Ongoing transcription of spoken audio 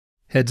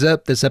Heads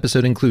up, this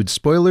episode includes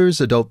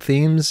spoilers, adult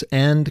themes,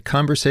 and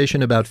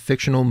conversation about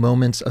fictional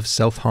moments of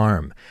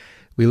self-harm.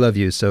 We love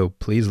you, so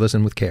please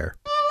listen with care.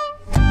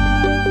 You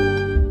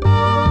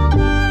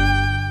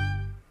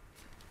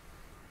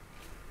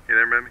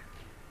there,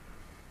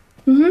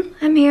 baby?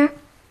 I'm here.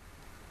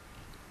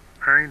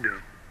 How are you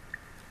doing?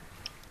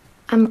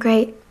 I'm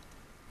great.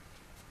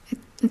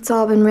 It's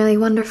all been really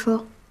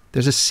wonderful.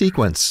 There's a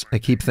sequence I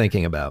keep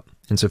thinking about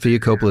in Sofia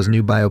Coppola's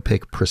new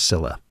biopic,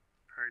 Priscilla.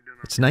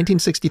 It's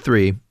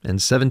 1963, and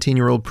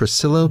 17-year-old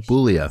Priscilla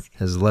Bulia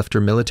has left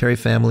her military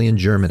family in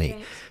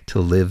Germany to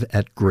live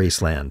at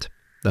Graceland,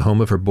 the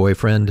home of her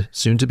boyfriend,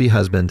 soon-to-be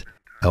husband,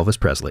 Elvis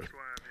Presley.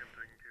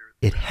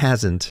 It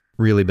hasn't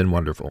really been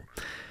wonderful.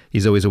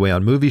 He's always away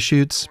on movie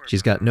shoots.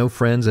 She's got no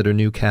friends at her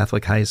new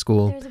Catholic high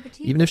school.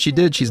 Even if she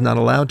did, she's not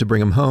allowed to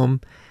bring him home.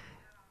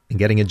 And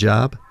getting a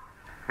job?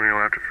 We don't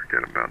have to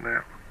forget about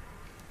that.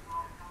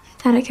 I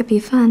thought it could be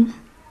fun.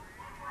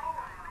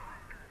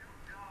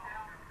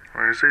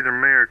 Well, it's either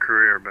me or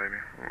career, baby.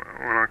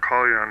 When I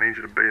call you, I need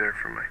you to be there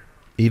for me.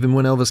 Even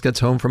when Elvis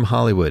gets home from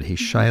Hollywood, he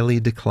shyly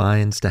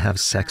declines to have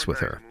sex with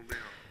her.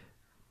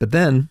 But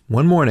then,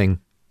 one morning,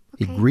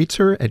 he greets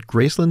her at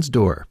Graceland's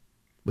door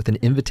with an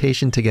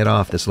invitation to get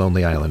off this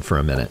lonely island for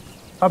a minute.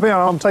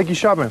 I'll take you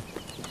shopping.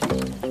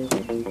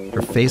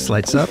 Her face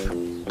lights up,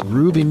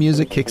 groovy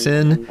music kicks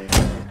in,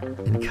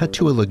 and cut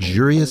to a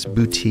luxurious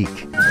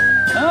boutique.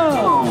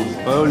 Oh,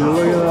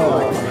 look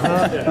at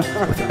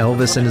that. With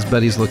Elvis and his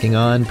buddies looking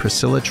on,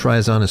 Priscilla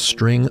tries on a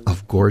string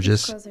of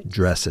gorgeous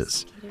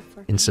dresses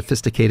in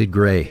sophisticated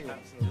gray,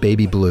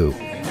 baby blue.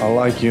 I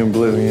like you in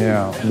blue,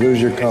 yeah.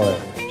 Blue's your color.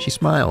 She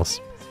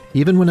smiles,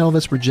 even when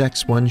Elvis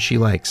rejects one she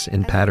likes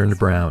in patterned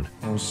brown.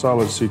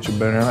 Solid suits you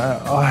better.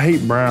 I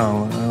hate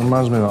brown. It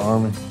reminds me of the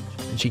Army.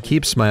 And she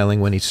keeps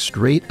smiling when he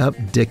straight up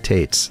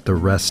dictates the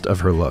rest of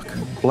her look.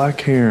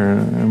 Black hair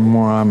and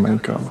more eye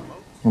makeup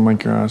will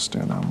make your eyes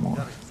stand out more.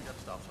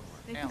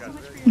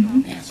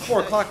 It's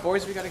 4 o'clock,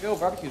 boys. We gotta go.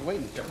 Barbecue's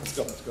waiting. Let's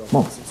go.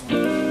 Come on.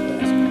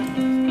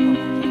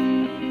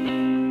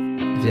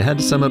 If you had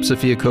to sum up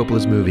Sofia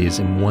Coppola's movies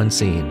in one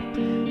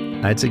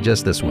scene, I'd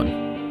suggest this one.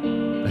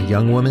 A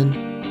young woman,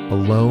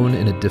 alone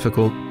in a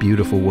difficult,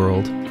 beautiful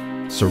world,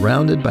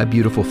 surrounded by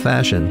beautiful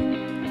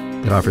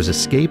fashion that offers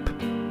escape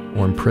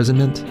or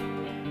imprisonment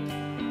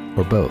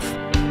or both.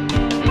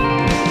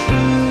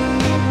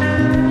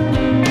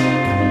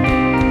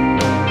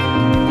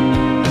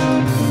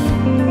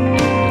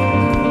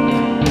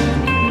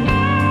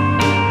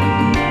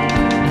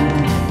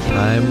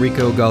 I'm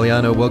Rico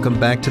Gagliano. Welcome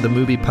back to the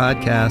MUBI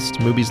podcast.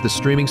 MUBI's the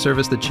streaming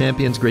service that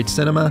champions great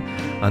cinema.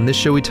 On this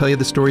show, we tell you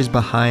the stories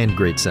behind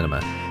great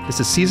cinema. This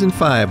is season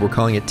 5. We're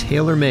calling it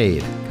Tailor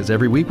Made, because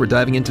every week we're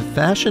diving into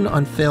fashion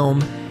on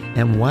film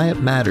and why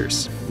it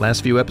matters.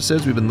 Last few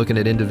episodes, we've been looking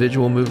at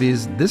individual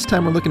movies. This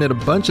time, we're looking at a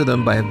bunch of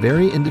them by a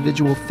very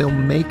individual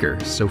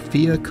filmmaker,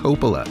 Sofia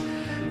Coppola.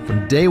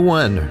 From day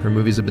one, her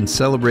movies have been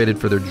celebrated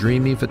for their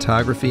dreamy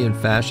photography and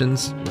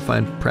fashions. You'll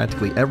find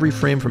practically every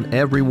frame from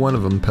every one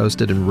of them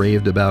posted and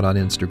raved about on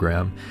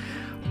Instagram.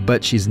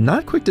 But she's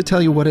not quick to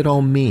tell you what it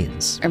all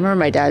means. I remember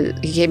my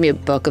dad, he gave me a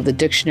book of the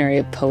dictionary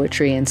of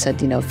poetry and said,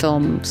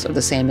 films are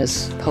the same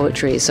as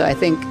poetry. So I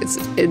think it's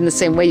in the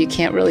same way you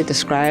can't really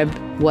describe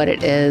what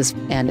it is,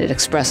 and it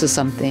expresses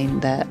something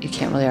that you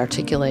can't really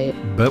articulate.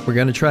 But we're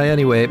going to try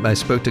anyway. I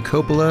spoke to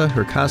Coppola,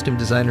 her costume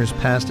designers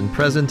past and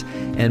present,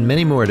 and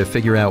many more to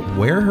figure out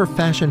where her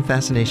fashion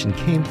fascination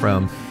came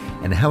from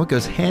and how it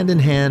goes hand in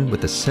hand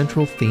with the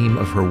central theme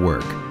of her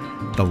work,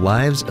 the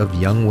lives of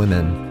young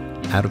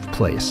women out of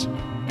place.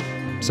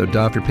 So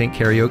doff your pink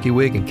karaoke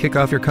wig and kick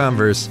off your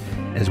Converse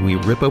as we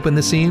rip open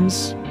the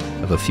seams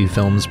of a few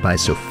films by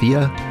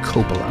Sofia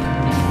Coppola.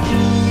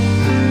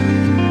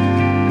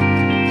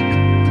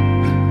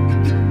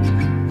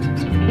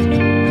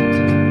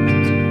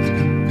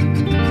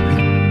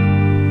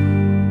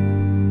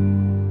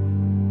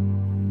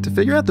 To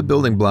figure out the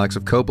building blocks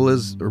of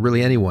Coppola's, or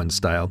really anyone's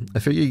style, I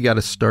figure you got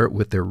to start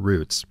with their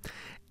roots.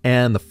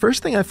 And the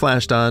first thing I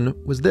flashed on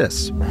was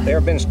this. There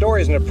have been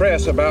stories in the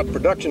press about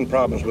production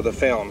problems with the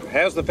film.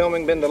 Has the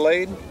filming been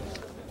delayed?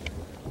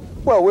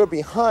 Well, we're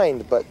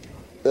behind, but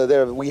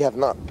we have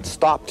not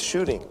stopped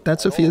shooting.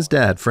 That's Sofia's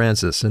dad,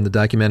 Francis, in the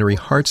documentary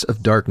Hearts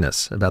of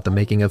Darkness about the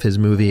making of his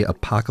movie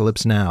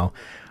Apocalypse Now,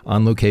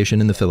 on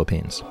location in the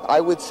Philippines. I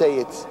would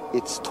say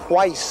it's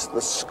twice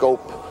the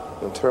scope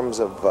in terms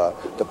of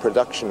the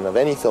production of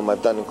any film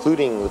I've done,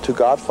 including the two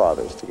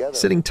Godfathers together.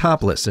 Sitting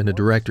topless in a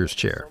director's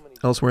chair.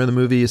 Elsewhere in the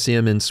movie, you see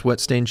him in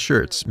sweat-stained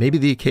shirts, maybe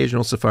the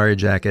occasional safari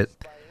jacket.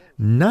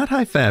 Not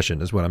high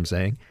fashion, is what I'm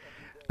saying.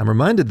 I'm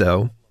reminded,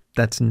 though,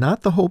 that's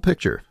not the whole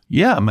picture.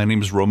 Yeah, my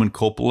name is Roman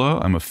Coppola.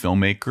 I'm a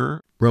filmmaker.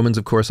 Roman's,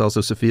 of course,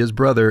 also Sofia's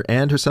brother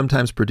and her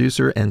sometimes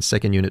producer and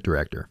second unit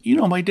director. You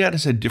know, my dad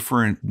has had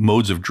different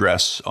modes of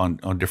dress on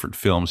different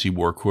films. He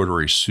wore a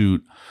corduroy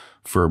suit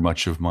for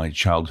much of my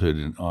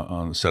childhood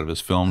on the set of his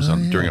films.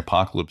 During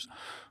Apocalypse,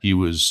 he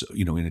was,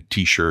 you know, in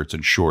T-shirts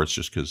and shorts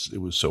just because it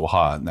was so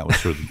hot. And that was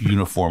sort of the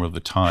uniform of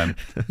the time.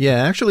 Yeah,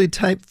 actually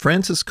type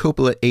Francis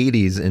Coppola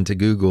 80s into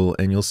Google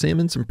and you'll see him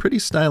in some pretty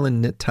styling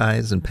knit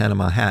ties and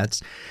Panama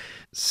hats.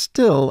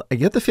 Still, I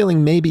get the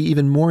feeling maybe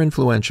even more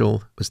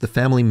influential was the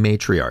family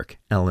matriarch,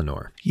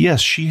 Eleanor.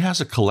 Yes, she has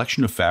a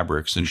collection of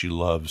fabrics and she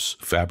loves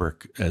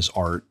fabric as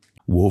art,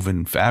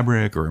 woven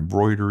fabric or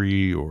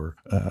embroidery, or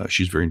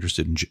she's very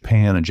interested in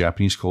Japan and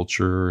Japanese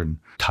culture and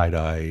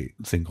tie-dye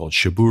thing called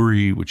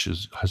shibori, which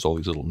has all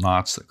these little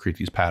knots that create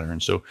these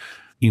patterns. So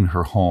in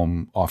her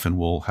home, often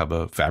we'll have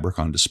a fabric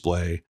on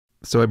display.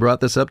 So I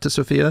brought this up to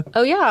Sofia.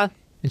 Oh, yeah.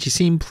 And she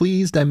seemed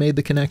pleased I made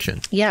the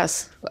connection.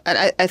 Yes.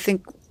 I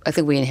think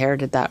we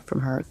inherited that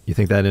from her. You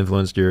think that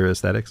influenced your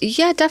aesthetics?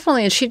 Yeah,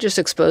 definitely. And she just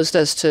exposed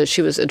us to,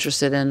 she was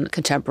interested in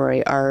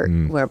contemporary art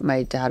where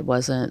my dad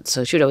wasn't.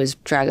 So she would always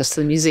drag us to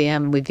the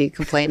museum and we'd be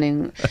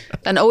complaining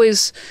and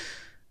always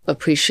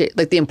appreciate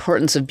like the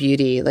importance of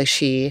beauty. Like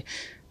she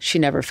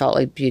never felt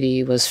like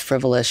beauty was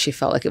frivolous. She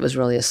felt like it was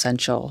really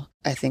essential.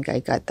 I think I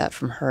got that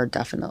from her,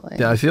 definitely.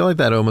 Yeah, I feel like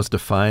that almost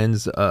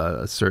defines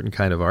a certain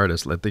kind of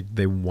artist. Like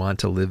they want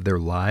to live their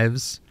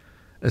lives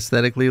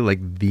aesthetically,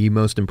 like the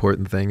most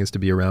important thing is to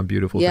be around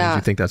beautiful things.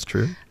 You think that's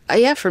true?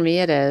 Yeah, for me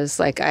it is.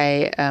 Like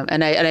I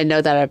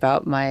know that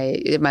about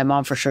my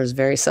mom for sure is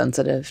very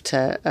sensitive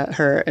to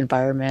her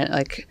environment.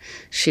 Like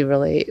she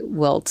really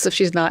wilts if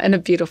she's not in a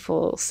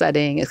beautiful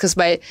setting. Because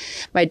my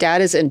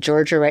dad is in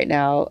Georgia right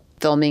now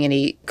filming and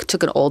he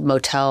took an old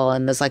motel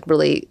and is like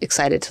really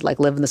excited to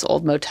like live in this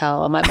old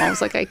motel. And my mom's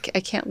like, I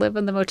can't live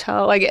in the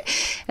motel. Like,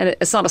 and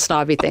it's not a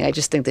snobby thing. I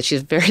just think that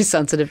she's very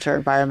sensitive to her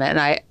environment. And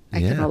I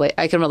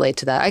can relate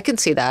to that. I can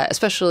see that,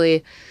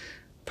 especially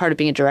part of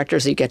being a director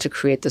is that you get to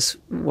create this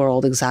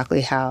world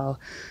exactly how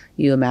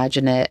you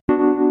imagine it. And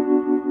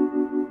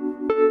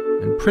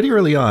pretty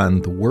early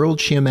on, the world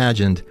she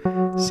imagined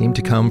seemed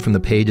to come from the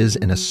pages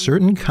in a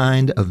certain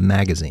kind of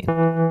magazine.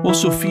 Well,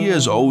 Sofia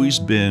has always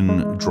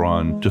been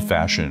drawn to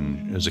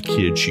fashion. As a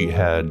kid, she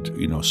had,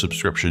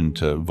 subscription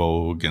to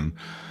Vogue and,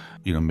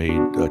 made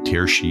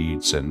tear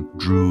sheets and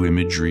drew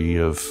imagery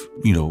of,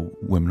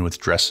 women with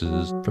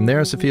dresses. From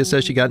there, Sofia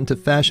says she got into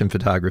fashion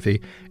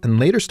photography and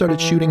later started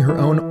shooting her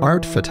own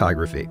art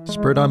photography,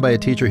 spurred on by a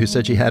teacher who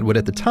said she had what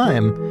at the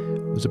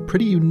time was a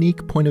pretty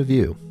unique point of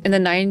view. In the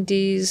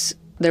 90s,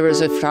 there was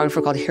a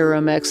photographer called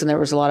Hero Mix, and there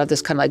was a lot of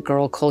this kind of like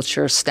girl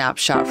culture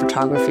snapshot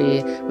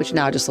photography, which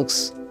now just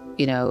looks,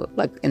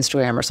 like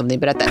Instagram or something.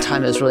 But at that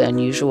time, it was really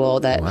unusual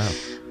that,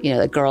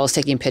 the girls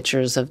taking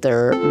pictures of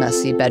their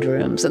messy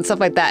bedrooms and stuff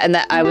like that. And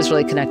that I was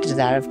really connected to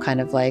that of kind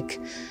of like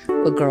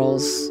a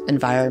girl's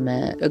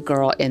environment, a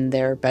girl in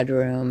their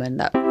bedroom and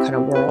that kind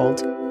of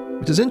world.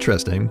 Which is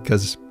interesting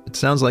because it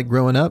sounds like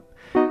growing up,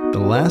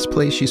 the last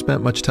place she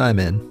spent much time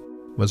in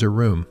was her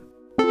room.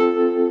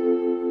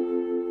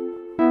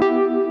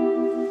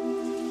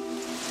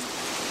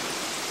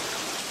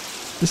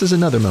 This is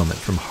another moment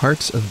from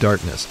Hearts of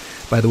Darkness,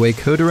 by the way,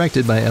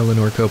 co-directed by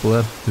Eleanor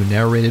Coppola, who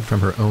narrated from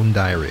her own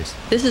diaries.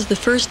 This is the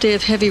first day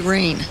of heavy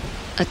rain.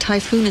 A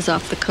typhoon is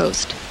off the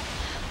coast.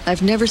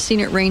 I've never seen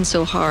it rain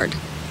so hard.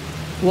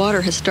 Water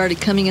has started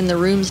coming in the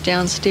rooms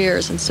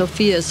downstairs, and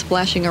Sofia is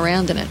splashing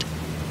around in it.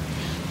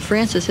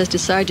 Francis has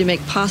decided to make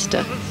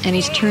pasta, and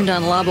he's turned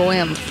on La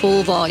Boheme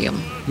full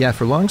volume. Yeah,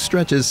 for long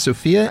stretches,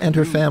 Sofia and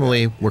her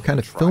family were kind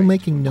of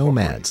filmmaking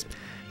nomads,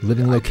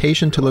 living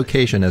location to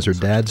location as her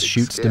dad's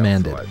shoots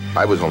demanded.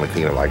 I was only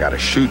thinking, I gotta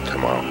shoot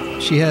tomorrow.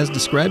 She has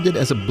described it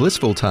as a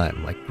blissful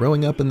time, like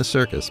growing up in the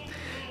circus.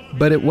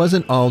 But it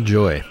wasn't all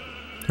joy.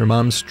 Her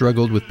mom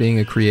struggled with being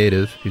a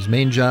creative, whose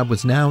main job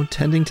was now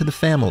tending to the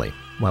family,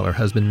 while her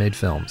husband made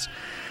films.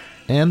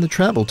 And the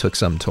travel took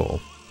some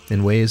toll,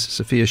 in ways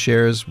Sofia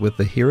shares with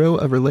the hero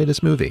of her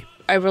latest movie.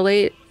 I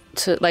relate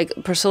to, like,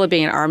 Priscilla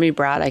being an army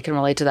brat, I can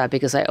relate to that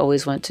because I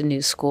always went to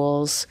new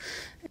schools.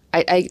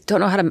 I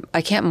don't know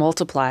I can't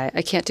multiply.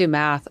 I can't do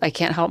math. I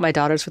can't help my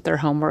daughters with their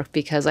homework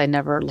because I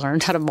never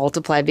learned how to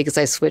multiply because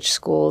I switched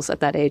schools at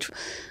that age.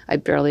 I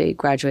barely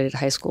graduated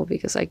high school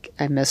because I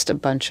missed a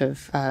bunch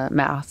of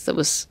math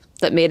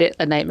that made it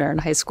a nightmare in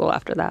high school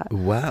after that.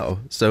 Wow.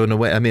 So in a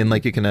way, I mean,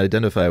 like you can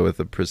identify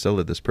with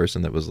Priscilla, this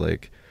person that was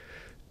like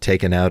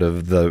taken out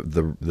of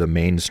the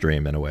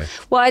mainstream in a way.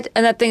 Well,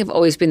 and that thing of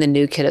always being the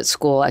new kid at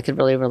school, I could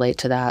really relate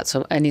to that.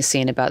 So any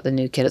scene about the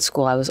new kid at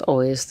school, I was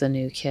always the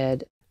new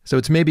kid. So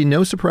it's maybe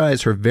no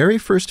surprise her very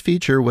first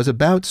feature was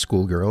about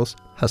schoolgirls,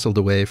 hustled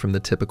away from the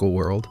typical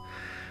world.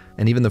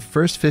 And even the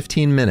first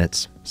 15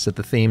 minutes set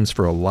the themes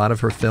for a lot of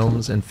her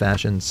films and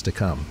fashions to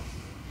come.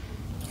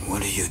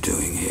 What are you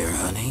doing here,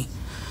 honey?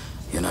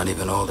 You're not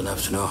even old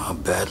enough to know how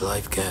bad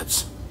life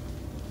gets.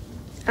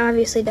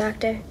 Obviously,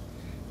 Doctor.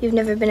 You've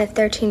never been a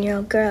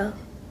 13-year-old girl.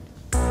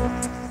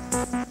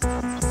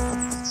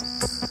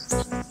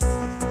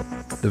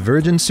 The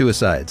Virgin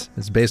Suicides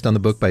is based on the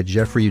book by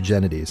Jeffrey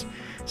Eugenides.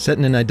 Set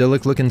in an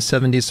idyllic-looking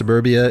 70s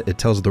suburbia, it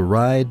tells the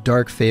wry,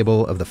 dark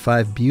fable of the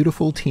 5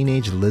 beautiful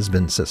teenage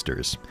Lisbon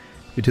sisters,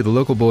 who to the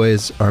local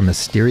boys are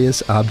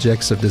mysterious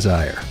objects of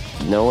desire.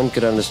 No one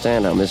could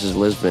understand how Mrs.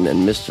 Lisbon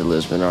and Mr.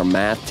 Lisbon, our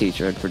math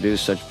teacher, had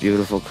produced such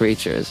beautiful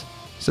creatures.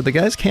 So the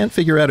guys can't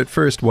figure out at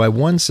first why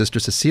one sister,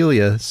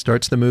 Cecilia,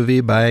 starts the movie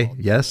by,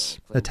 yes,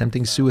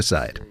 attempting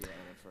suicide.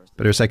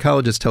 But her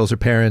psychologist tells her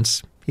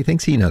parents he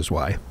thinks he knows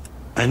why.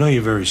 I know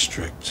you're very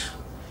strict,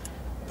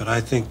 but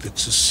I think that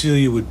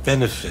Cecilia would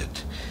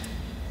benefit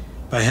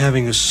by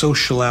having a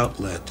social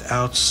outlet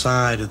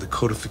outside of the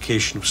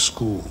codification of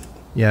school.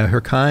 Yeah,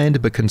 her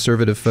kind but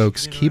conservative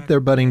folks keep their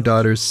budding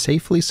daughters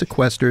safely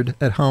sequestered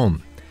at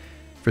home.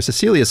 For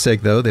Cecilia's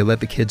sake, though, they let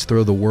the kids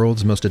throw the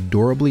world's most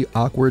adorably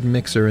awkward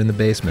mixer in the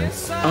basement.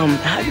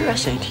 How'd your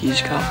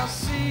SATs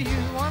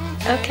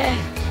go? Okay.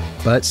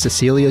 But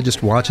Cecilia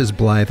just watches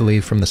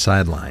blithely from the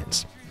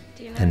sidelines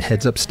and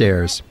heads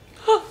upstairs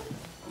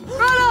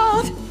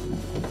Ronald!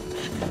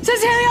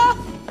 Cecilia!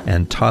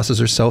 and tosses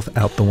herself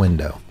out the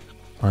window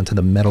onto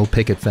the metal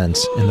picket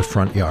fence in the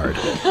front yard.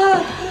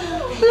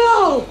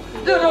 No!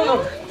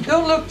 No.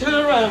 Don't look. Turn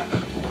around.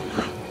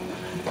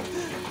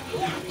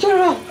 Turn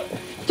around.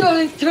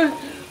 Darling, turn.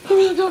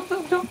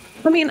 No.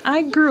 I mean,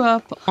 I grew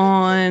up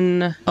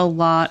on a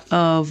lot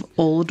of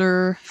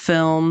older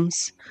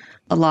films,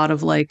 a lot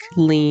of like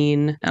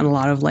lean and a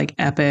lot of like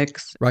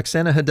epics.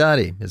 Roxana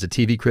Haddadi is a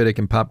TV critic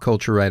and pop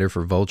culture writer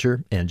for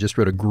Vulture and just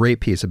wrote a great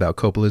piece about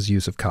Coppola's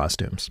use of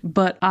costumes.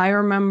 But I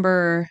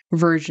remember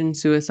Virgin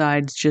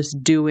Suicides just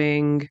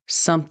doing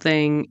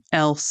something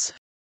else,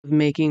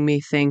 making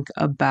me think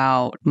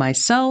about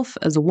myself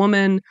as a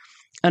woman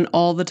and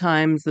all the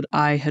times that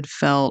I had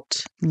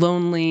felt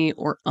lonely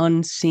or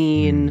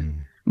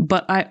unseen.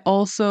 But I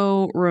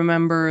also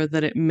remember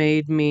that it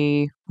made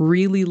me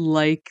really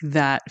like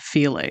that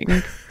feeling,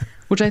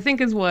 which I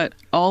think is what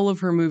all of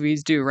her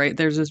movies do, right?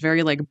 There's this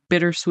very like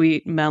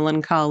bittersweet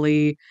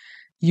melancholy.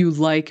 You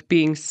like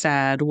being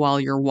sad while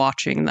you're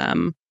watching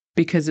them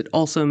because it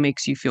also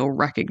makes you feel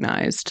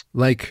recognized.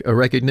 Like a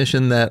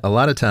recognition that a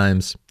lot of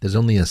times there's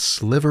only a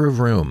sliver of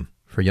room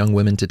for young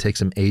women to take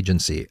some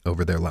agency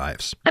over their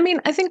lives. I mean,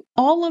 I think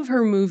all of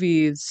her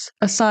movies,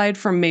 aside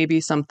from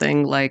maybe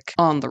something like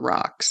On the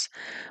Rocks,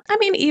 I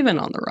mean, even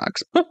On the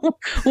Rocks,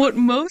 what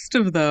most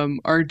of them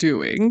are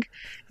doing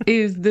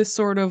is this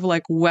sort of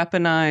like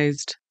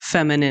weaponized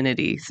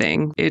femininity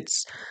thing.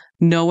 It's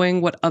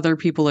knowing what other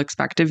people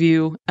expect of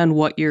you and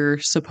what you're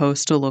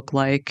supposed to look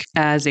like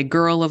as a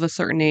girl of a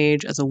certain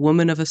age, as a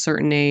woman of a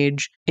certain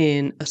age,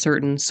 in a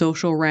certain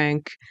social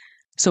rank.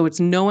 So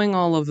it's knowing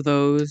all of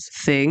those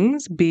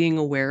things, being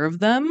aware of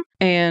them,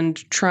 and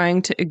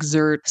trying to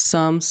exert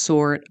some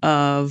sort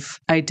of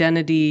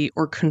identity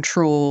or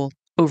control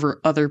over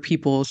other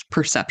people's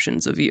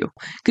perceptions of you.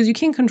 Because you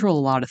can't control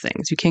a lot of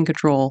things. You can't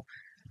control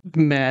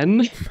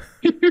men.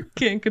 You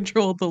can't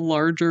control the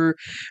larger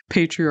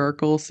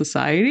patriarchal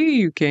society.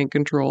 You can't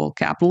control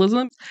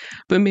capitalism.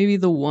 But maybe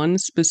the one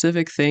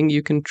specific thing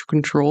you can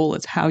control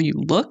is how you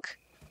look.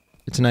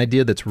 It's an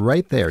idea that's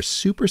right there,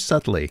 super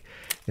subtly,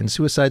 in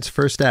Suicide's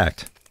first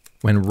act,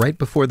 when right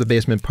before the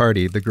basement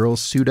party, the girls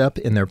suit up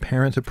in their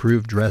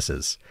parent-approved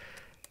dresses.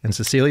 And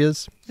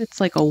Cecilia's? It's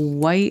like a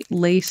white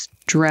lace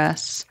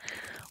dress,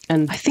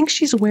 and I think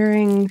she's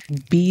wearing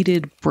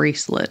beaded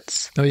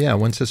bracelets. Oh yeah,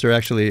 one sister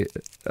actually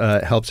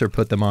helps her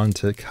put them on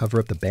to cover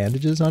up the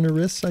bandages on her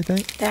wrists, I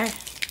think. There.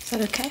 Is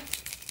that okay?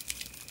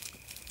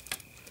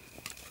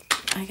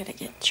 I gotta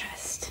get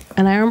dressed.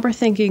 And I remember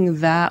thinking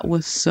that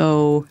was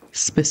so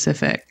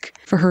specific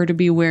for her to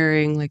be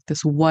wearing like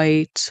this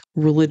white,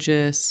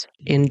 religious,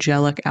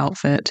 angelic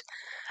outfit.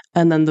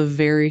 And then the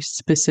very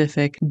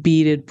specific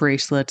beaded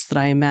bracelets that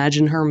I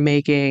imagine her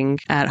making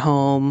at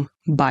home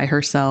by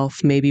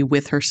herself, maybe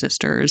with her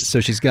sisters.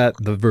 So she's got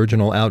the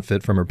virginal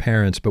outfit from her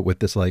parents, but with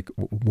this like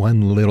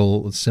one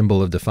little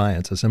symbol of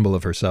defiance, a symbol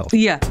of herself.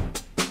 Yeah.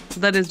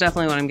 That is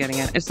definitely what I'm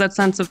getting at. It's that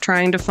sense of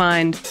trying to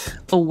find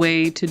a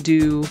way to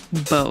do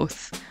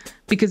both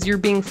because you're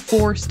being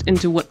forced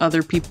into what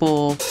other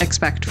people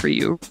expect for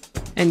you.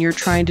 And you're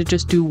trying to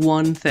just do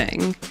one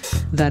thing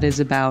that is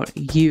about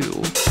you.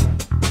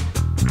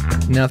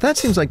 Now, if that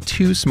seems like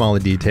too small a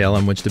detail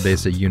on which to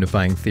base a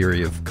unifying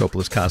theory of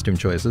Coppola's costume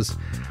choices,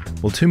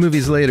 well, 2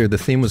 movies later, the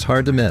theme was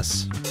hard to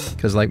miss.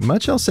 Because like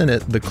much else in it,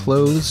 the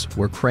clothes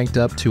were cranked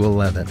up to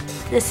 11.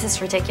 This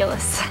is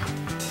ridiculous.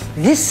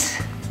 This,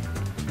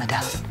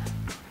 madame,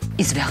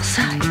 is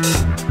Versailles.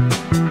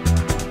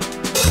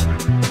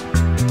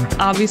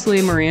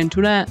 Obviously, Marie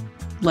Antoinette,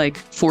 like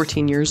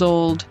 14 years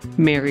old,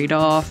 married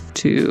off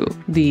to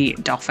the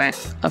Dauphin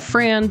of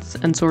France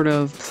and sort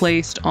of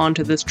placed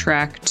onto this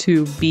track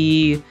to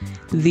be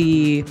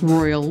the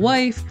royal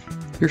wife.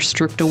 You're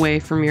stripped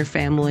away from your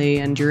family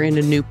and you're in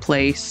a new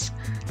place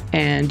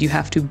and you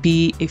have to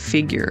be a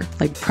figure.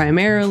 Like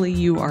primarily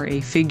you are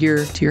a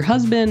figure to your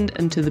husband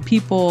and to the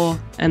people,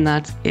 and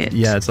that's it.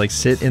 Yeah, it's like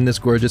sit in this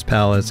gorgeous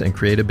palace and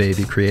create a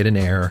baby, create an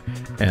heir,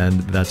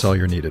 and that's all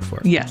you're needed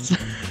for. Yes.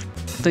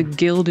 The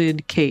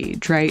gilded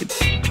cage, right?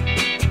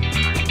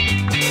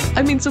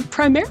 I mean, so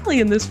primarily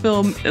in this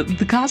film,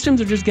 the costumes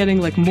are just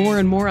getting like more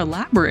and more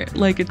elaborate.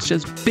 Like it's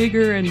just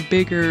bigger and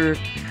bigger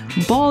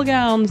ball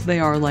gowns. They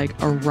are like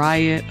a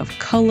riot of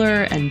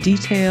color and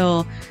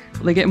detail.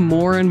 They get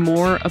more and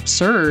more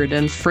absurd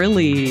and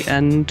frilly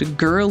and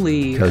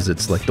girly. Because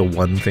it's like the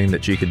one thing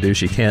that she can do.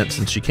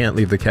 Since she can't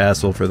leave the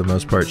castle for the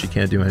most part, she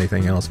can't do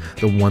anything else.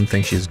 The one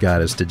thing she's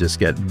got is to just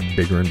get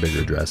bigger and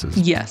bigger dresses.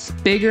 Yes,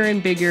 bigger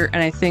and bigger.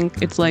 And I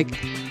think it's like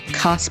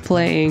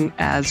cosplaying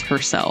as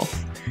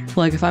herself.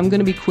 Like if I'm going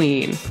to be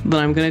queen,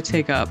 then I'm going to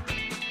take up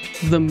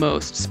the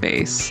most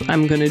space.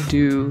 I'm going to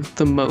do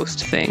the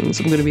most things.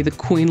 I'm going to be the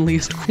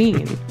queenliest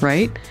queen,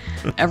 right?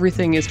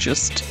 Everything is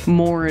just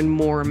more and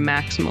more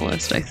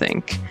maximalist, I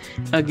think.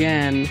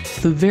 Again,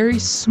 the very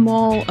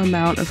small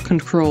amount of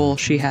control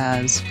she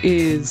has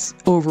is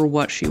over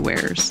what she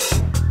wears.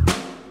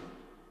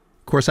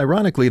 Of course,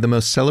 ironically, the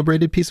most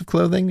celebrated piece of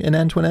clothing in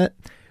Antoinette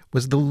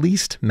was the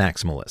least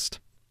maximalist.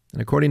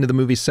 And according to the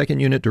movie's second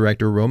unit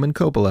director, Roman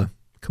Coppola,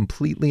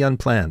 completely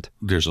unplanned.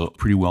 There's a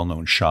pretty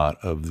well-known shot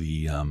of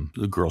the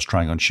girls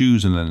trying on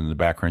shoes, and then in the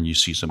background you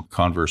see some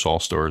Converse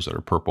All-Stars that are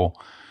purple.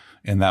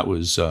 And that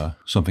was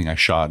something I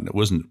shot, and it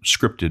wasn't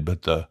scripted,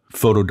 but the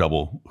photo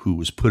double who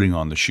was putting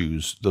on the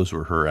shoes, those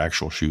were her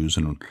actual shoes,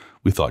 and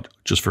we thought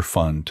just for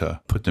fun to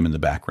put them in the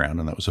background,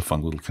 and that was a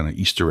fun little kind of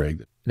Easter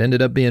egg. It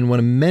ended up being one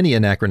of many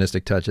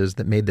anachronistic touches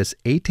that made this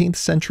 18th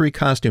century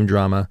costume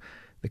drama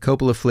the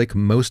Coppola flick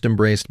most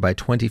embraced by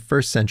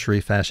 21st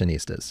century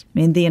fashionistas. I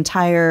mean, the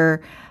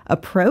entire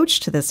approach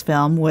to this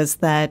film was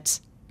that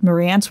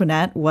Marie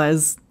Antoinette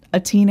was a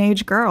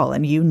teenage girl,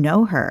 and you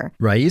know her.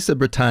 Raisa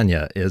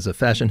Bretagna is a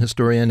fashion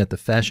historian at the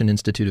Fashion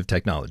Institute of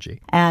Technology.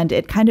 And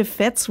it kind of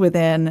fits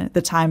within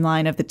the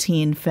timeline of the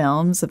teen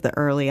films of the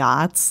early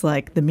aughts,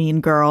 like the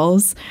Mean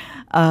Girls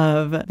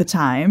of the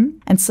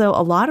time. And so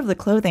a lot of the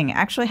clothing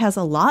actually has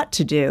a lot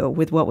to do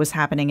with what was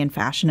happening in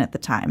fashion at the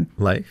time.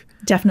 Like?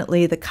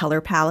 Definitely the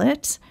color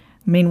palette.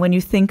 I mean, when you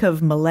think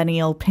of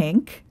millennial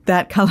pink,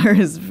 that color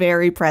is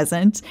very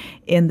present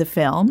in the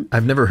film.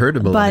 I've never heard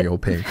of millennial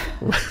pink.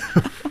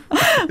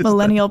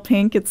 Millennial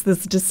pink, it's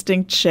this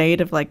distinct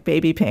shade of like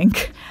baby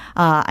pink.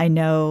 I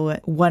know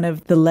one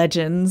of the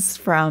legends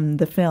from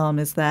the film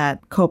is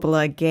that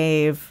Coppola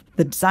gave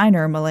the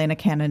designer, Milena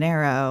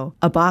Canonero,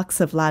 a box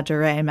of La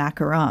Durée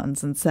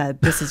macarons and said,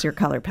 this is your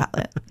color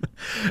palette.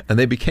 And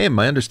they became,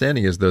 my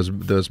understanding is those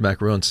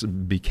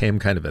macarons became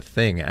kind of a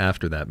thing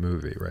after that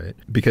movie, right?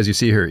 Because you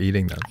see her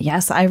eating them.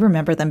 Yes, I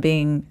remember them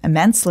being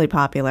immensely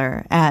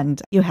popular.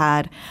 And you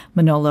had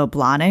Manolo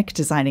Blahnik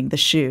designing the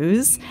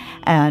shoes.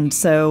 And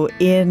so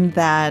in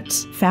that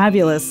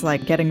fabulous,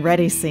 like, getting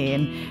ready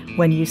scene,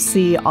 when you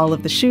see all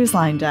of the shoes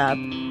lined up,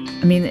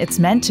 I mean, it's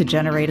meant to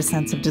generate a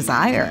sense of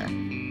desire.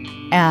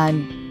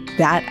 And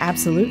that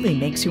absolutely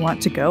makes you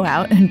want to go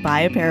out and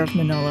buy a pair of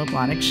Manolo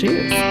Blahnik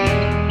shoes.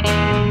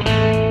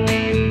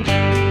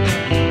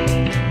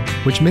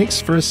 Which makes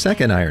for a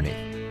second irony,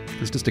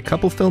 because just a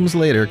couple films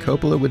later,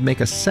 Coppola would make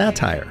a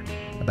satire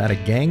about a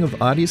gang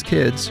of Audie's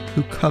kids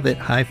who covet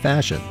high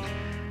fashion.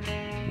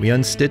 We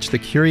unstitch the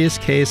curious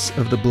case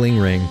of the bling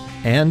ring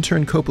and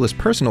turn Coppola's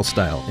personal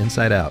style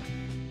inside out.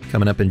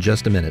 Coming up in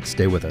just a minute.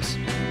 Stay with us.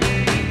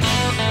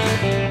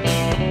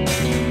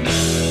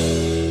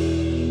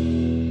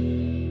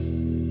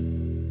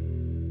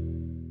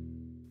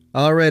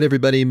 All right,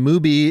 everybody.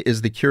 MUBI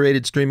is the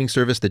curated streaming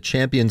service that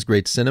champions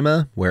great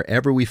cinema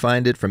wherever we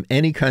find it from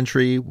any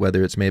country,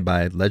 whether it's made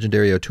by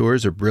legendary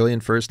auteurs or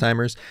brilliant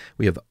first-timers.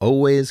 We have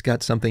always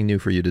got something new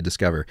for you to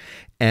discover.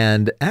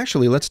 And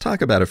actually, let's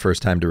talk about a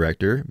first-time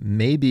director,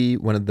 maybe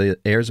one of the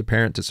heirs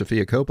apparent to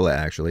Sofia Coppola,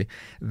 actually.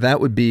 That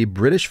would be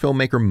British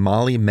filmmaker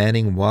Molly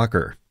Manning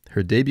Walker.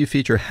 Her debut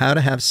feature, How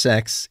to Have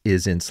Sex,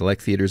 is in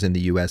select theaters in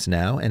the U.S.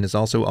 now and is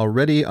also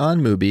already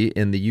on MUBI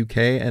in the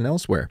U.K. and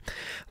elsewhere.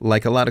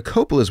 Like a lot of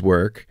Coppola's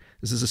work,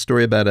 this is a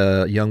story about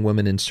a young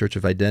woman in search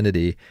of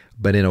identity,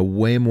 but in a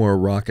way more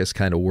raucous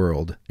kind of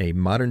world, a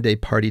modern-day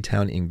party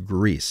town in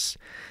Greece.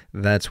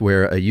 That's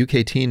where a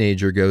UK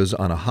teenager goes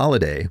on a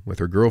holiday with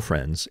her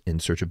girlfriends in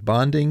search of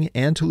bonding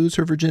and to lose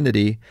her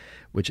virginity,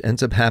 which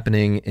ends up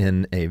happening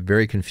in a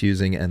very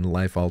confusing and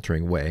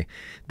life-altering way.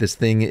 This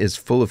thing is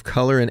full of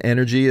color and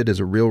energy. It is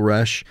a real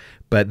rush,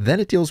 but then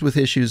it deals with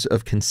issues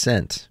of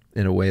consent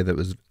in a way that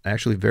was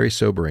actually very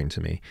sobering to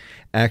me.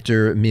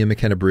 Actor Mia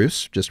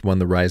McKenna-Bruce just won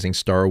the Rising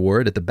Star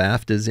Award at the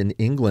BAFTAs in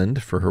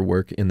England for her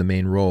work in the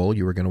main role.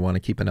 You are going to want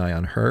to keep an eye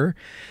on her.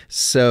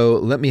 So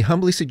let me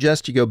humbly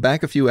suggest you go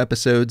back a few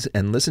episodes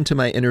and listen to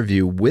my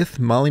interview with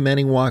Molly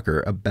Manning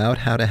Walker about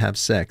How to Have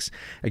Sex.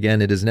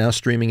 Again, it is now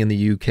streaming in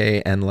the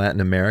UK and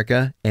Latin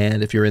America.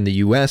 And if you're in the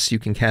US, you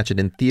can catch it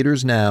in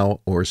theaters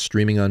now or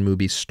streaming on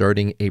MUBI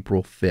starting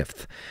April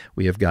 5th.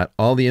 We have got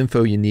all the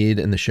info you need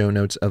in the show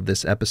notes of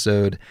this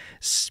episode.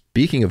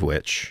 Speaking of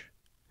which,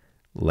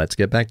 let's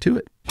get back to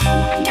it.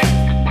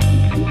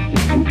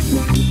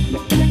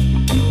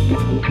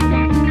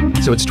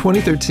 So it's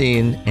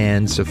 2013,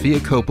 and Sofia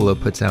Coppola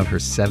puts out her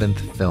 7th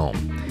film.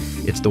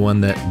 It's the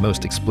one that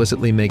most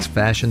explicitly makes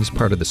fashions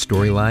part of the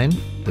storyline,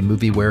 the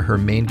movie where her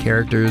main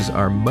characters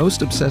are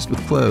most obsessed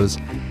with clothes,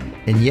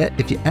 And yet,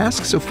 if you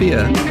ask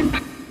Sofia,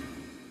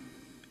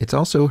 it's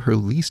also her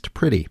least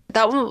pretty.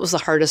 That one was the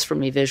hardest for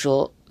me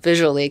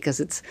visually because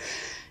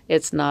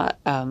it's not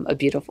a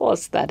beautiful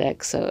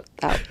aesthetic. So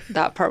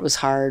that part was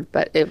hard,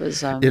 but it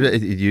was...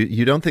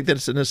 You don't think that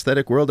it's an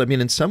aesthetic world? I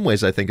mean, in some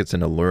ways, I think it's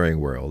an alluring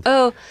world.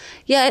 Oh,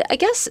 yeah, I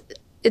guess,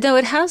 no,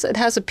 it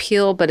has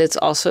appeal, but it's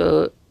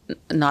also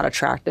not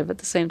attractive at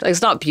the same time.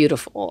 It's not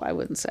beautiful, I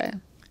wouldn't say.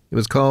 It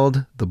was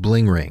called The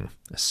Bling Ring,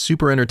 a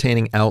super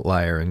entertaining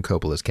outlier in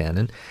Coppola's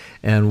canon,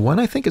 and one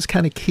I think is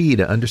kind of key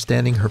to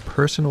understanding her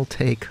personal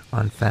take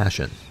on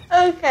fashion.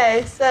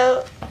 Okay,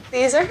 so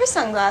these are her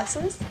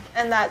sunglasses,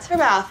 and that's her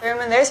bathroom,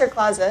 and there's her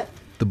closet.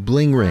 The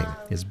Bling Ring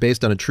is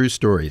based on a true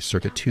story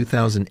circa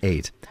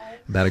 2008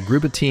 about a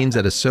group of teens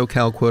at a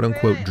SoCal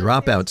quote-unquote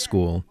dropout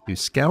school who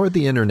scoured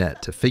the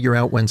internet to figure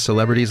out when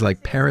celebrities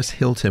like Paris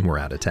Hilton were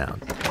out of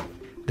town,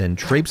 then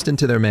traipsed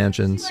into their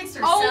mansions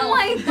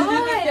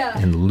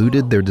and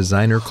looted their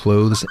designer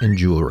clothes and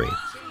jewelry,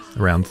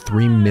 around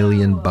 $3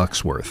 million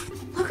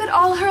worth. Look at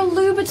all her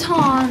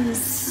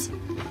Louboutins.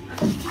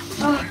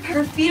 Oh,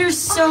 her feet are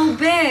so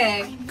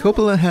big.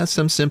 Coppola has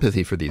some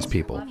sympathy for these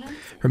people.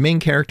 Her main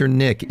character,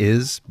 Nick,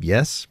 is,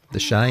 yes, the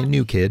shy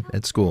new kid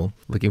at school,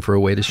 looking for a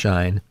way to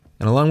shine.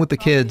 And along with the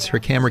kids, her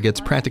camera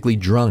gets practically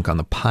drunk on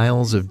the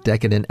piles of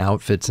decadent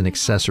outfits and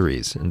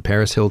accessories in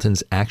Paris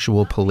Hilton's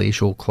actual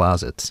palatial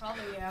closets,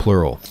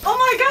 plural. Oh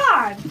my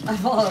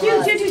God!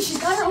 Dude, she's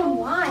got her own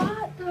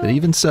line. But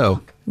even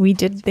so, we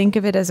did think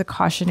of it as a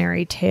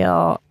cautionary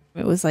tale.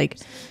 It was like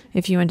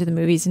if you went to the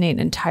movies and ate an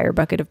entire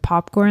bucket of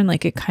popcorn,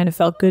 like it kind of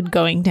felt good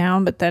going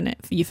down, but then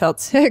you felt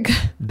sick.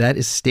 That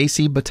is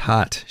Stacy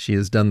Batat. She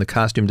has done the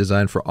costume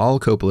design for all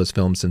Coppola's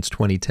films since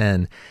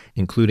 2010,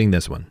 including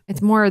this one.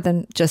 It's more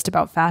than just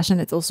about fashion.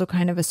 It's also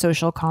kind of a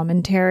social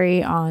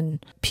commentary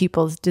on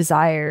people's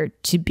desire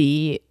to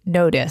be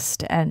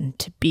noticed and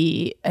to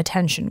be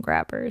attention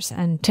grabbers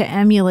and to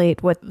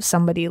emulate what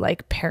somebody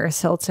like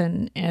Paris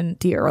Hilton in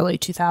the early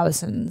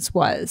 2000s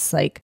was.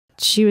 Like,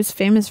 she was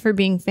famous for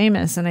being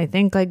famous, and I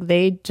think like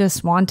they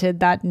just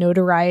wanted that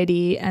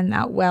notoriety and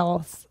that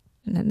wealth,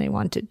 and then they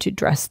wanted to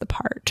dress the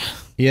part.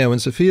 Yeah, when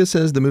Sofia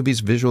says the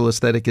movie's visual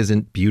aesthetic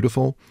isn't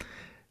beautiful,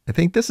 I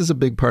think this is a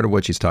big part of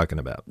what she's talking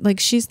about. Like,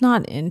 she's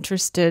not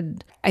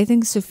interested. I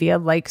think Sofia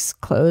likes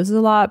clothes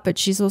a lot, but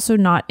she's also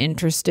not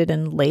interested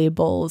in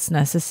labels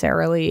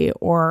necessarily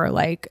or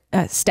like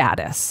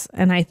status.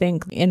 And I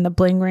think in the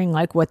Bling Ring,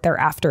 like what they're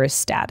after is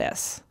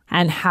status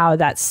and how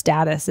that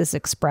status is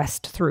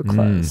expressed through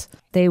clothes.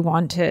 They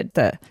wanted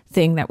the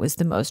thing that was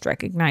the most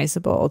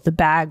recognizable, the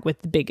bag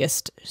with the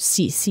biggest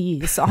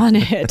CCs on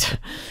it.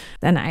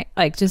 And I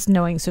like, just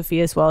knowing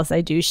Sofia as well as I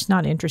do, she's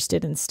not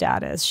interested in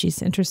status.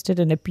 She's interested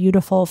in a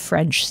beautiful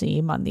French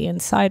seam on the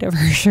inside of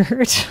her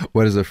shirt.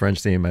 What is a French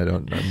seam?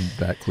 I'm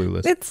that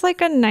clueless. It's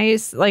like a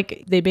nice,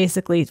 like they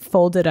basically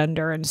fold it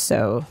under and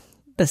sew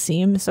the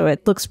seam. So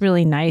it looks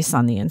really nice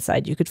on the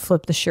inside. You could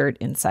flip the shirt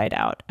inside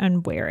out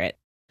and wear it.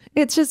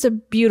 It's just a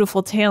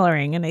beautiful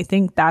tailoring, and I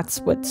think that's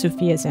what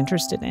Sofia is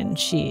interested in.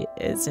 She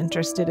is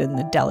interested in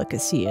the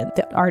delicacy and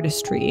the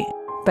artistry,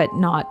 but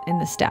not in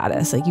the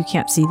status. Like, you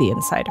can't see the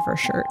inside of her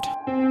shirt.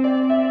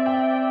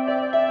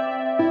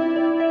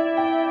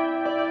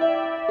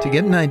 To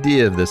get an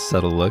idea of this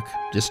subtle look,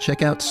 just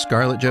check out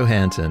Scarlett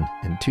Johansson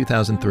in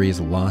 2003's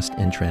Lost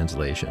in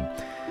Translation,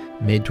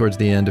 made towards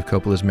the end of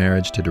Coppola's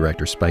marriage to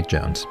director Spike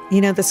Jonze.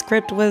 You know, the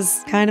script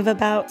was kind of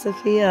about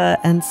Sofia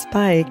and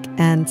Spike,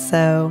 and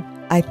so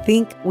I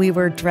think we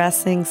were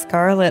dressing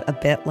Scarlett a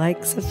bit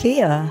like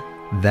Sofia.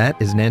 That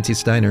is Nancy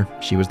Steiner.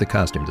 She was the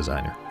costume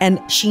designer. And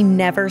she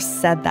never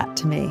said that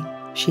to me.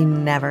 She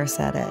never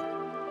said it.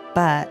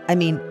 But, I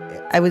mean,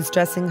 I was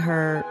dressing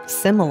her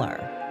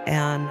similar.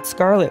 And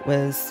Scarlett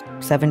was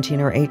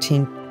 17 or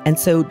 18. And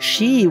so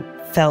she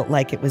felt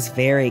like it was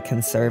very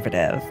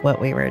conservative, what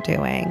we were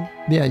doing.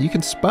 Yeah, you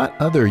can spot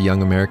other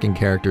young American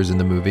characters in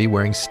the movie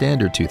wearing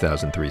standard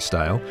 2003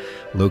 style,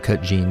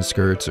 low-cut jean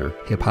skirts or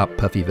hip-hop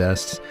puffy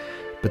vests.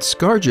 But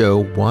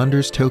ScarJo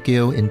wanders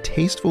Tokyo in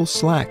tasteful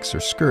slacks or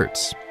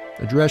skirts,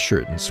 a dress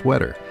shirt and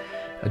sweater,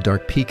 a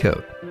dark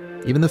peacoat.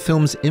 Even the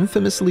film's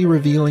infamously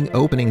revealing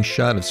opening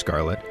shot of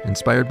Scarlett,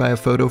 inspired by a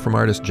photo from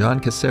artist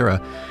John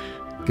Casera,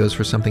 goes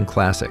for something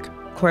classic.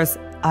 Of course,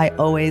 I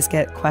always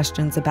get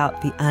questions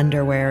about the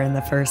underwear in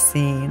the first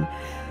scene.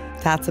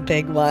 That's a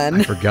big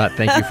one. I forgot.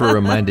 Thank you for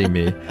reminding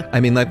me. I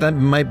mean, like, that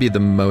might be the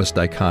most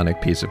iconic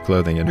piece of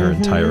clothing in her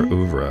entire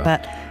oeuvre.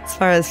 But as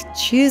far as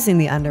choosing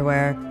the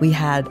underwear, we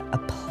had a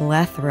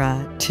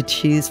plethora to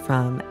choose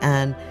from.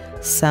 And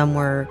some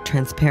were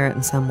transparent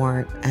and some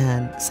weren't.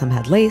 And some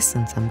had lace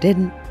and some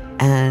didn't.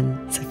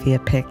 And Sofia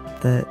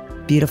picked the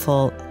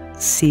beautiful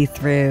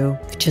see-through,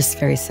 just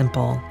very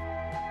simple.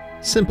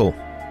 Simple.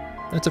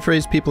 That's a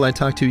phrase people I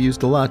talked to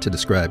used a lot to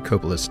describe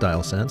Coppola's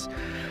style sense.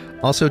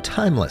 Also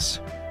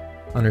timeless.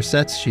 On her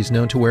sets, she's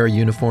known to wear a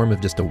uniform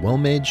of just a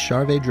well-made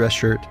Charvet dress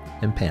shirt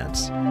and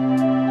pants.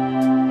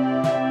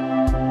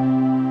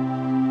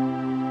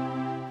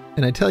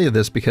 And I tell you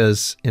this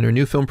because in her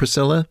new film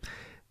Priscilla,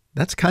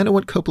 that's kind of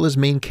what Coppola's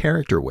main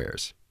character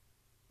wears.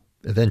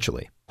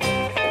 Eventually.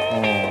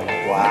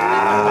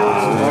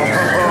 Wow.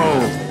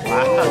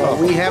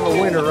 We have a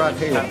winner right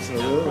here.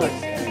 Absolutely.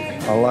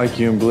 I like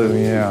you in blue,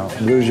 yeah.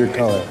 Blue's your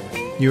color.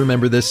 You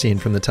remember this scene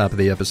from the top of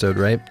the episode,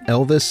 right?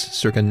 Elvis,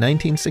 circa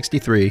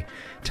 1963,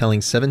 telling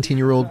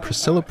 17-year-old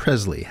Priscilla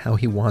Presley how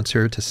he wants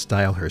her to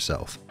style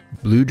herself.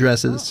 Blue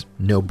dresses,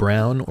 no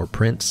brown or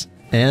prints,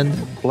 and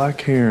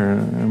black hair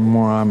and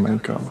more eye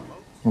makeup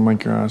will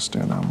make your eyes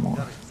stand out more.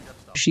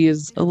 She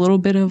is a little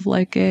bit of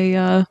like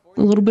a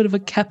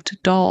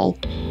kept doll.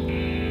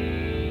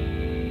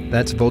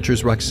 That's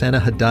Vulture's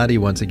Roxana Haddadi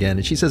once again,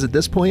 and she says at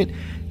this point,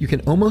 you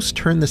can almost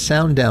turn the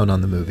sound down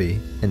on the movie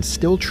and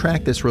still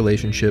track this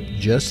relationship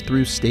just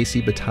through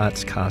Stacey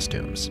Batat's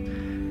costumes,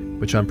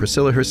 which on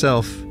Priscilla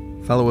herself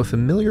follow a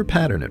familiar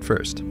pattern at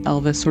first.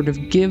 Elvis sort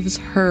of gives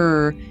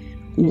her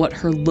what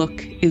her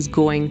look is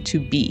going to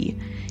be.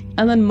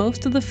 And then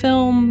most of the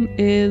film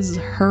is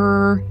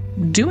her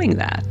doing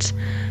that.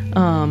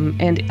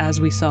 And as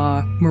we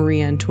saw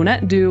Marie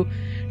Antoinette do,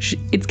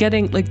 it's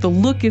getting, like, the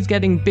look is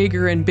getting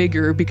bigger and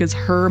bigger because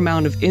her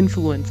amount of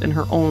influence in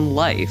her own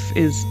life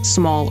is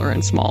smaller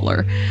and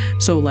smaller.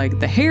 So, like,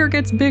 the hair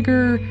gets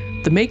bigger,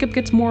 the makeup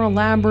gets more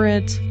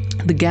elaborate,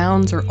 the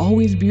gowns are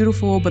always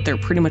beautiful, but they're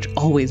pretty much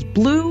always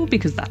blue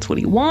because that's what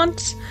he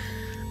wants.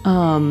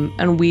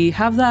 And we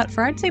have that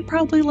for, I'd say,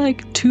 probably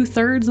like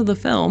 2/3 of the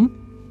film.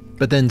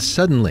 But then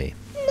suddenly...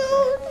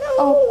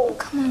 Oh,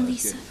 come on,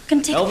 Lisa. I'm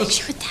gonna take a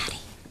picture with Daddy.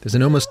 There's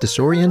an almost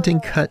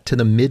disorienting cut to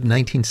the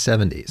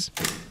mid-1970s.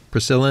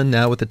 Priscilla,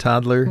 now with the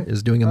toddler,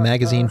 is doing a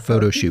magazine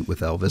photo shoot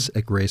with Elvis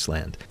at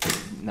Graceland.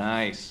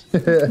 Nice.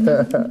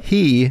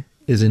 He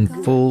is in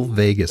full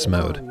Vegas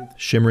mode.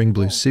 Shimmering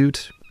blue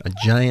suit, a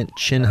giant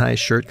chin-high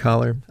shirt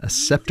collar, a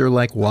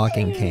scepter-like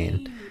walking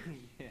cane.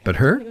 But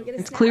her?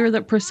 It's clear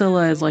that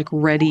Priscilla is, like,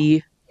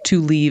 ready to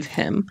leave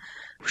him.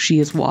 She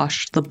has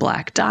washed the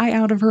black dye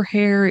out of her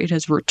hair. It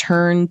has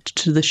returned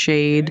to the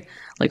shade,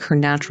 like her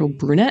natural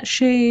brunette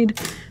shade.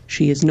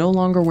 She is no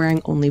longer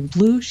wearing only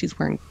blue. She's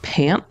wearing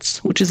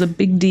pants, which is a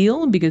big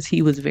deal because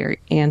he was very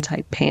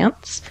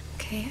anti-pants.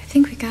 Okay, I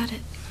think we got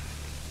it.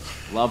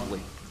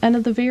 Lovely. And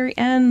at the very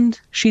end,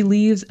 she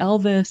leaves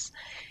Elvis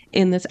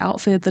in this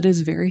outfit that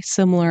is very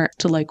similar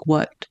to, like,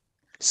 what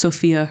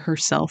Sofia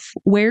herself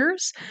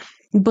wears,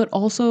 but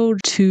also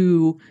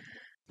to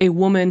a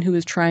woman who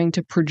is trying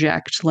to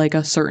project, like,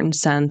 a certain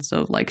sense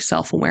of, like,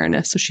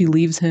 self-awareness. So she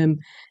leaves him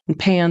in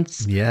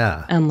pants,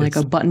 and like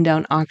a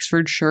button-down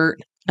Oxford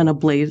shirt and a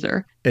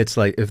blazer. It's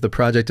like if the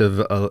project of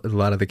a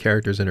lot of the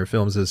characters in her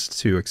films is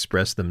to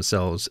express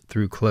themselves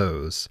through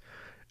clothes,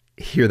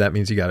 here that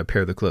means you got to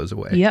pare the clothes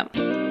away. Yep.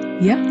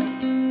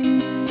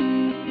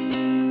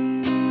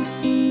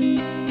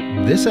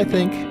 This, I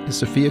think, is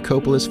Sofia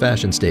Coppola's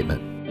fashion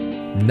statement.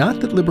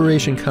 Not that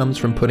liberation comes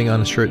from putting on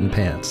a shirt and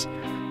pants,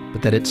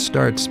 but that it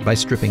starts by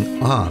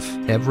stripping off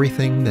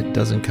everything that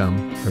doesn't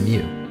come from you,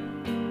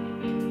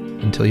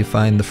 until you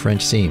find the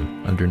French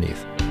seam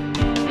underneath.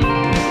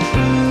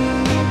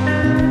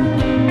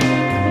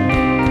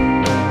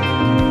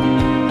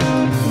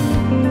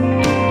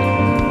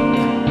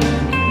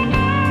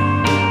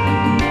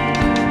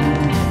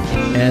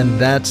 And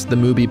that's the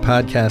MUBI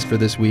podcast for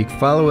this week.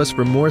 Follow us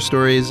for more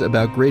stories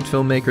about great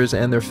filmmakers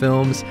and their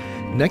films.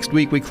 Next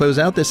week, we close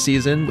out this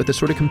season with a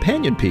sort of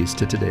companion piece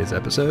to today's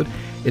episode.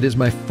 It is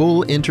my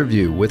full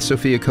interview with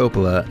Sofia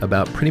Coppola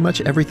about pretty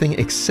much everything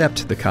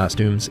except the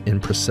costumes in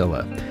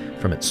Priscilla,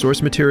 from its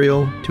source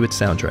material to its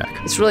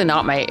soundtrack. It's really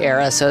not my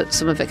era, so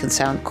some of it can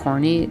sound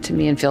corny to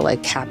me and feel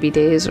like Happy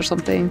Days or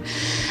something.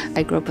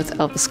 I grew up with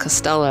Elvis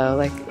Costello,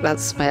 like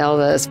that's my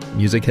Elvis.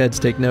 Music heads,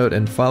 take note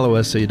and follow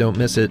us so you don't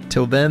miss it.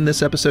 Till then,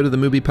 this episode of the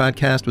MUBI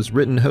podcast was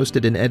written,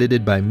 hosted, and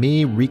edited by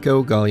me,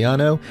 Rico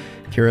Gagliano.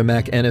 Kira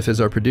McEniff is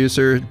our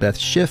producer. Beth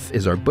Schiff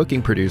is our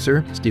booking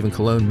producer. Stephen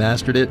Colon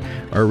mastered it.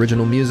 Our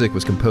original music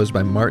was composed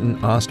by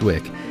Martin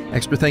Ostwick.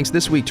 Extra thanks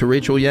this week to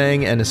Rachel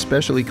Yang and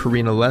especially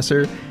Karina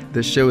Lesser.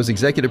 This show is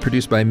executive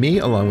produced by me,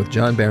 along with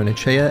John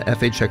Baranachea,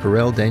 F.A.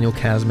 Checarel, Daniel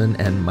Kasman,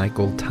 and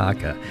Michael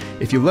Taka.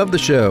 If you love the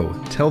show,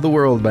 tell the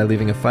world by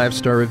leaving a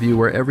 5-star review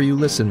wherever you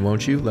listen,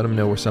 won't you? Let them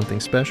know we're something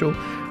special.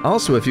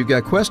 Also, if you've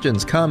got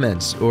questions,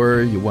 comments,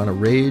 or you want to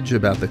rage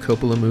about the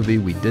Coppola movie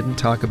we didn't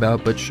talk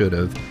about but should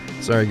have,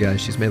 sorry guys,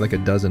 she's made like a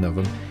dozen of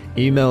them,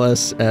 email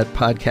us at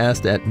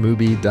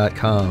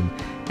podcast@mubi.com.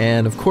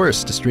 And of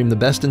course, to stream the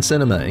best in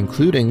cinema,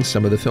 including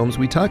some of the films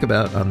we talk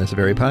about on this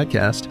very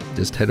podcast,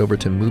 just head over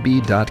to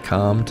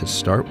mubi.com to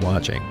start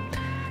watching.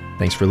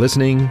 Thanks for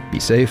listening, be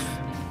safe,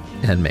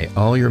 and may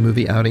all your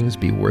movie outings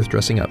be worth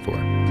dressing up for.